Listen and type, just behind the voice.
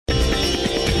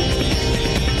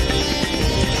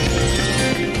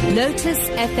Lotus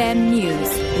FM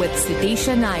News with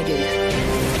SUDISHA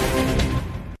Naidu.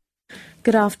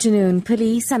 Good afternoon.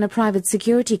 Police and a private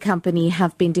security company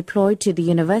have been deployed to the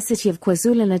University of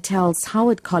KwaZulu-Natal's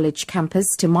Horward College campus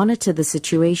to monitor the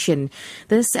situation.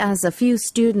 This as a few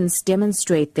students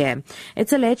demonstrate there.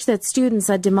 It's alleged that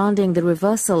students are demanding the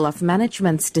reversal of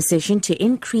management's decision to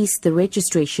increase the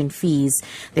registration fees.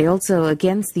 They're also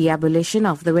against the abolition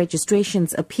of the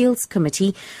Registrations Appeals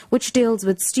Committee, which deals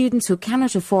with students who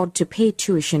cannot afford to pay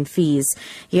tuition fees.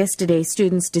 Yesterday,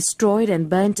 students destroyed and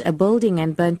burnt a building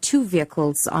and burnt two vehicles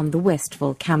on the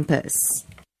Westville campus.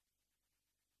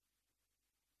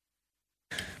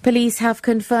 Police have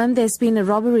confirmed there's been a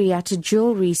robbery at a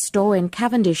jewellery store in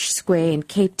Cavendish Square in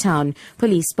Cape Town.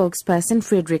 Police spokesperson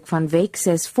Frederick van Wyk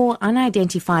says 4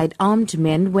 unidentified armed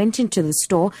men went into the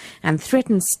store and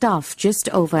threatened staff just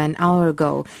over an hour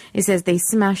ago. He says they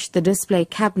smashed the display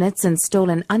cabinets and stole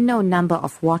an unknown number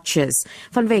of watches.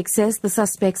 Van Wyk says the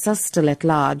suspects are still at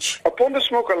large. Upon the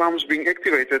smoke alarms being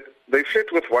activated, they fled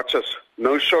with watches.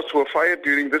 No shots were fired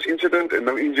during this incident and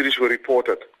no injuries were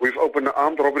reported. We've opened an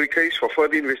armed robbery case for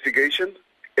further investigation.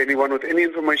 Anyone with any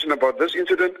information about this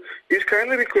incident is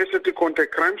kindly requested to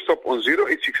contact Crime Stop on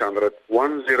 08600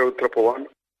 10111.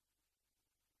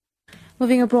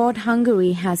 Moving abroad,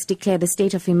 Hungary has declared a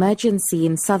state of emergency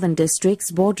in southern districts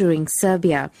bordering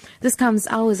Serbia. This comes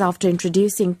hours after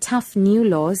introducing tough new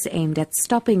laws aimed at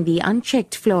stopping the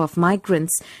unchecked flow of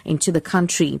migrants into the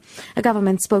country. A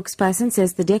government spokesperson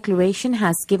says the declaration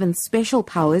has given special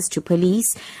powers to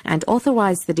police and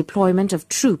authorized the deployment of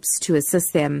troops to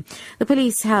assist them. The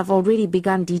police have already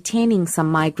begun detaining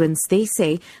some migrants they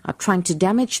say are trying to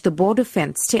damage the border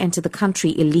fence to enter the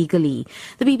country illegally.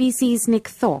 The BBC's Nick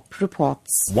Thorpe reports.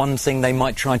 One thing they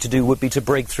might try to do would be to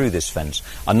break through this fence.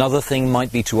 Another thing might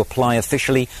be to apply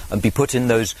officially and be put in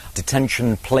those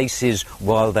detention places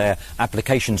while their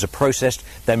applications are processed.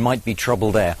 There might be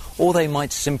trouble there. Or they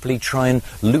might simply try and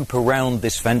loop around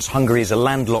this fence. Hungary is a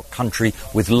landlocked country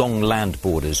with long land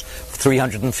borders.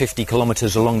 350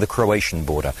 kilometres along the Croatian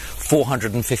border,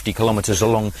 450 kilometres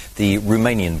along the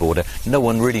Romanian border. No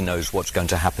one really knows what's going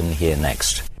to happen here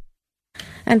next.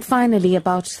 And finally,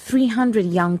 about 300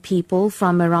 young people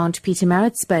from around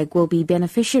Pietermaritzburg will be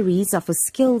beneficiaries of a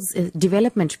skills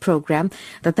development program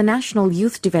that the National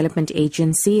Youth Development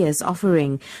Agency is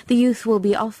offering. The youth will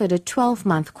be offered a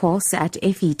 12-month course at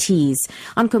FETs.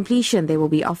 On completion, they will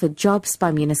be offered jobs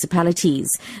by municipalities.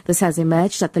 This has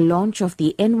emerged at the launch of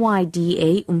the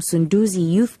NYDA Umsunduzi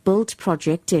Youth Build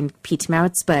project in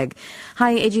Pietermaritzburg.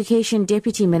 Higher Education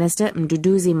Deputy Minister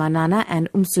Mduduzi Manana and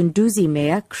Umsunduzi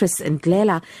Mayor Chris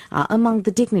Ndlela are among the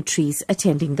dignitaries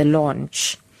attending the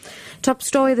launch. Top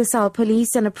story this hour,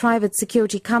 police and a private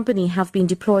security company have been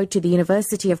deployed to the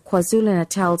University of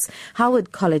KwaZulu-Natal's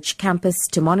Horward College campus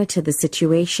to monitor the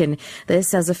situation.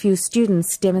 This as a few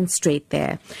students demonstrate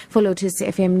there. For Lotus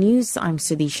FM News, I'm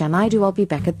SUDISHA Naidu. I'll be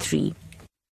back at 3.